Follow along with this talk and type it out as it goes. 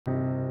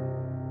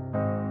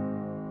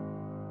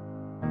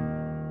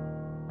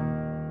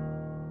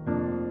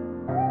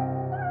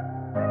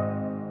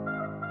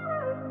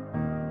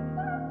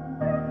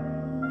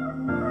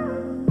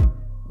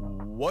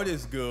What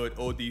is good,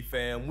 OD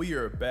fam? We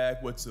are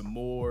back with some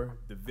more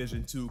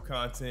Division 2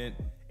 content,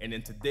 and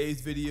in today's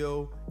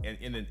video, and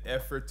in an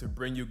effort to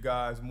bring you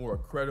guys more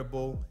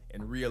credible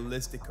and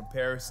realistic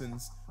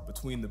comparisons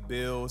between the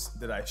builds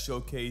that I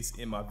showcase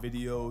in my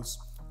videos,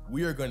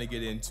 we are going to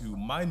get into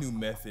my new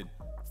method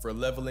for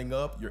leveling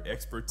up your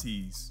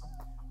expertise.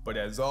 But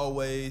as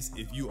always,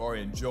 if you are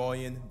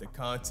enjoying the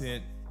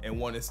content and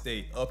want to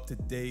stay up to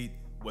date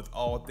with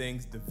all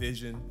things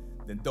Division,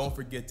 then don't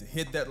forget to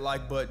hit that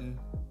like button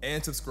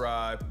and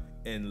subscribe,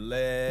 and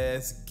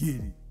let's get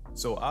it.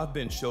 So I've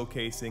been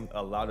showcasing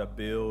a lot of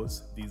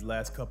builds these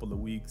last couple of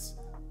weeks,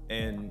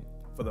 and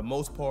for the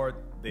most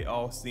part, they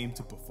all seem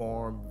to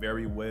perform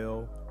very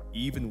well,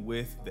 even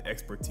with the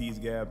expertise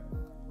gap.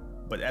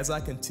 But as I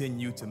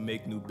continue to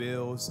make new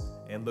builds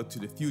and look to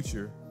the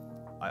future,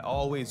 I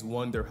always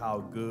wonder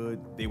how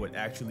good they would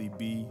actually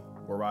be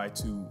were I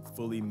to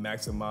fully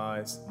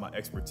maximize my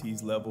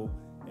expertise level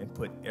and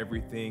put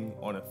everything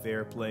on a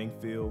fair playing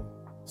field.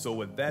 So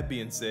with that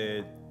being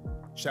said,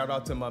 shout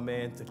out to my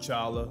man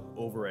T'Challa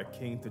over at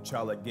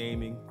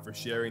ODGaming for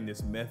sharing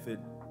this method.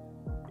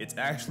 It's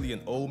actually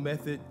an old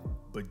method,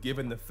 but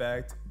given the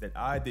fact that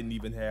I didn't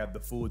even have the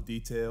full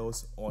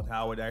details on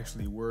how it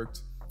actually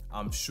worked,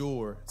 I'm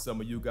sure some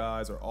of you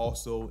guys are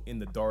also in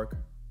the dark.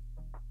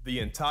 The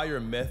entire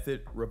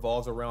method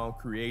revolves around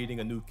creating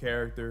a new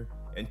character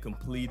and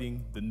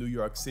completing the New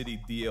York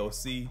City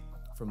DLC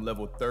from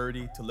level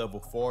 30 to level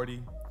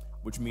 40,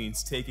 which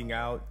means taking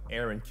out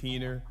Aaron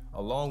Keener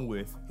along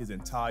with his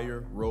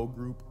entire rogue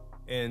group.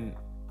 And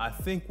I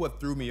think what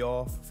threw me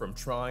off from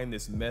trying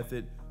this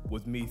method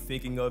was me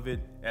thinking of it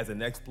as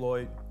an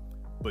exploit,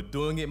 but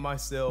doing it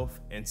myself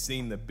and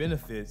seeing the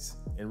benefits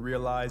and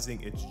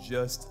realizing it's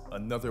just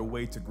another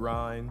way to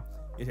grind,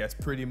 it has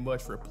pretty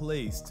much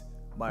replaced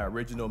my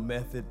original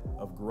method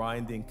of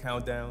grinding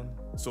countdown.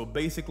 So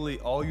basically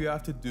all you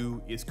have to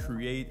do is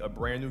create a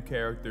brand new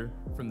character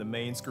from the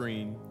main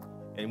screen,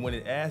 and when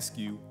it asks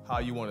you how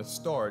you want to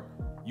start,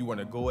 you want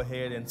to go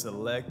ahead and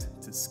select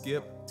to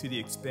skip to the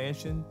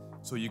expansion,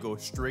 so you go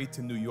straight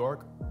to New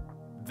York.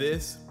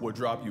 This will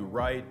drop you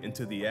right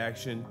into the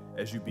action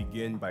as you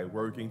begin by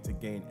working to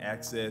gain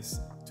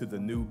access to the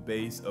new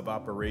base of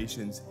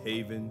operations,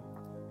 Haven.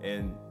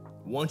 And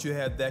once you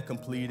have that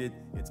completed,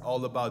 it's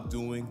all about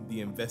doing the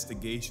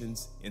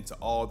investigations into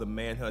all the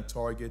manhunt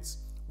targets,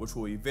 which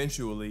will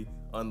eventually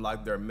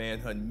unlock their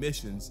manhunt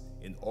missions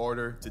in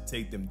order to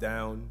take them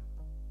down.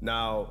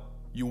 Now,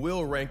 you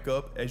will rank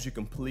up as you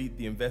complete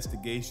the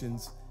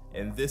investigations,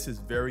 and this is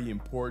very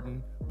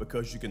important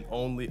because you can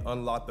only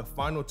unlock the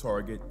final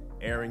target,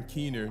 Aaron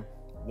Keener,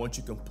 once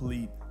you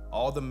complete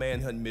all the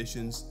manhunt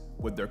missions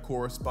with their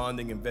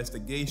corresponding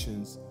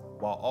investigations,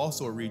 while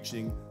also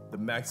reaching the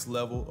max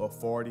level of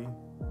 40.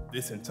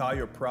 This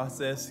entire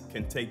process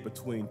can take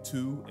between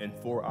 2 and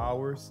 4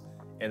 hours,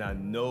 and I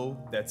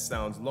know that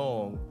sounds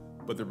long,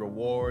 but the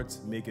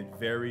rewards make it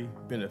very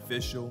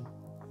beneficial.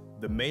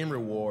 The main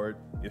reward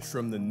is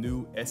from the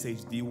new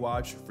SHD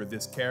watch for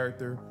this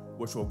character,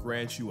 which will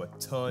grant you a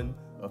ton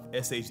of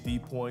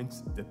SHD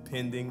points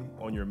depending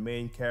on your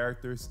main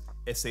character's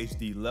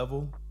SHD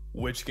level,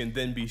 which can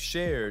then be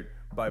shared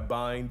by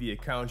buying the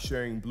account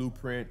sharing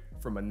blueprint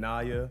from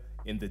Anaya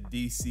in the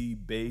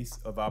DC base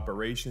of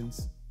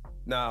operations.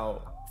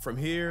 Now, from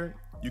here,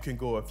 you can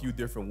go a few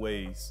different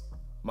ways.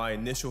 My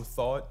initial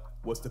thought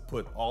was to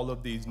put all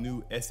of these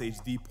new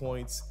SHD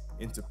points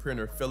into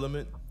printer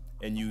filament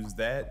and use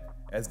that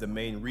as the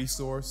main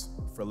resource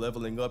for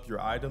leveling up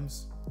your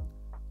items.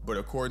 But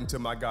according to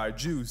my guy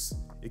Juice,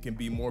 it can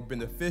be more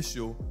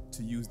beneficial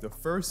to use the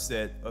first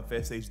set of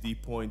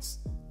SHD points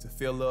to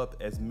fill up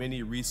as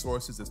many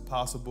resources as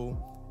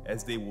possible,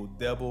 as they will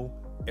double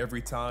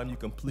every time you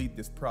complete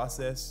this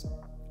process.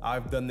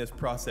 I've done this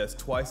process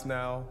twice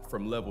now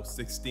from level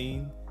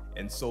 16,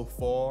 and so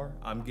far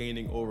I'm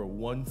gaining over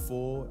 1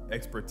 full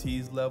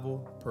expertise level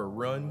per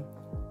run,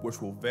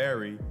 which will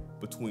vary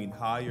between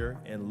higher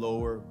and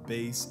lower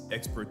base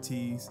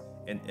expertise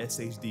and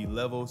SHD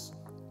levels.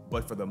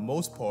 But for the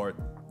most part,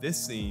 this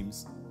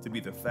seems to be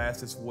the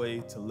fastest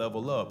way to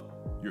level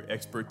up your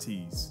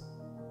expertise.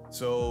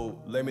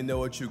 So let me know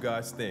what you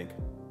guys think.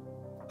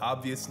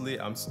 Obviously,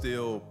 I'm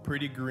still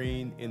pretty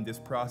green in this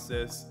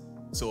process,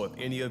 so if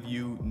any of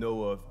you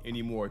know of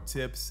any more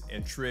tips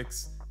and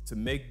tricks to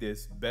make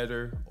this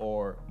better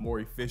or more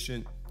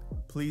efficient,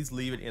 please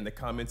leave it in the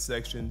comment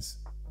sections.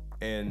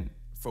 And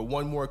for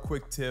one more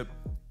quick tip,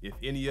 if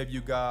any of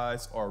you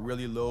guys are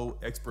really low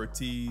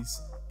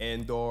expertise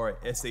and/or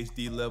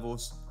SHD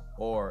levels,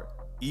 or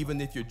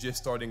even if you're just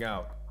starting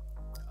out,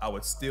 I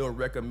would still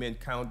recommend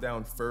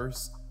Countdown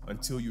first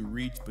until you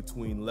reach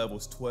between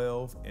levels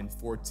 12 and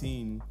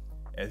 14,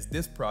 as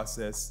this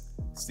process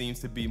seems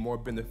to be more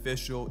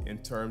beneficial in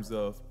terms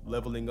of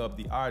leveling up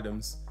the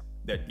items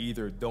that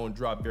either don't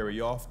drop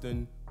very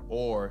often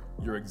or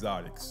your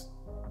exotics.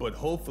 But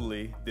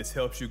hopefully this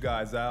helps you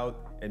guys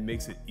out and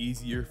makes it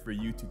easier for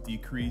you to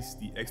decrease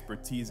the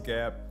expertise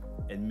gap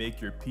and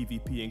make your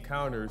PvP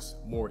encounters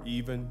more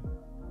even.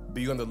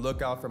 Be on the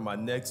lookout for my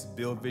next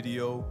build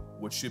video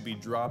which should be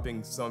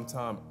dropping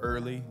sometime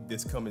early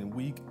this coming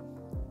week.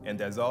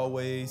 And as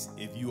always,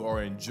 if you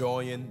are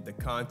enjoying the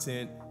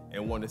content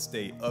and want to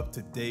stay up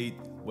to date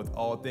with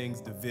all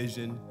things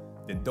Division,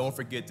 then don't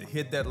forget to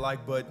hit that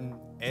like button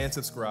and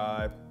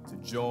subscribe to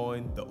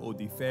join the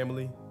OD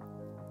family.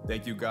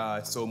 Thank you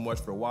guys so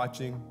much for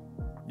watching.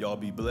 Y'all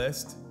be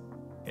blessed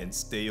and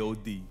stay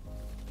OD.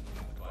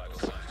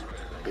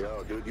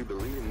 Yo, dude, you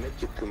believe in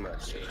midget too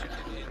much.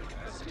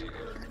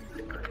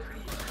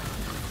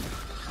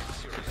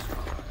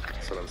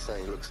 That's what I'm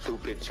saying. You look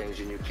stupid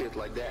changing your kid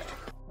like that.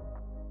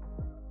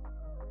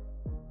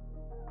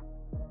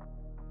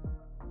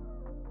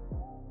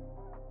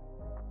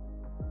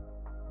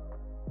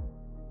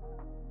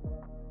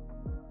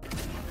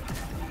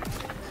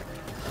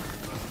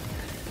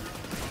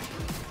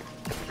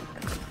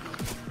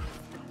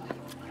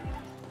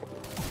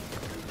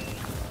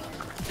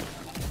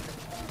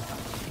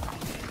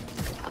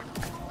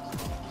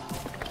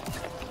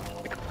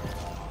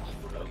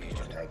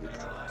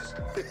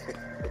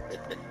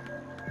 Hehehehe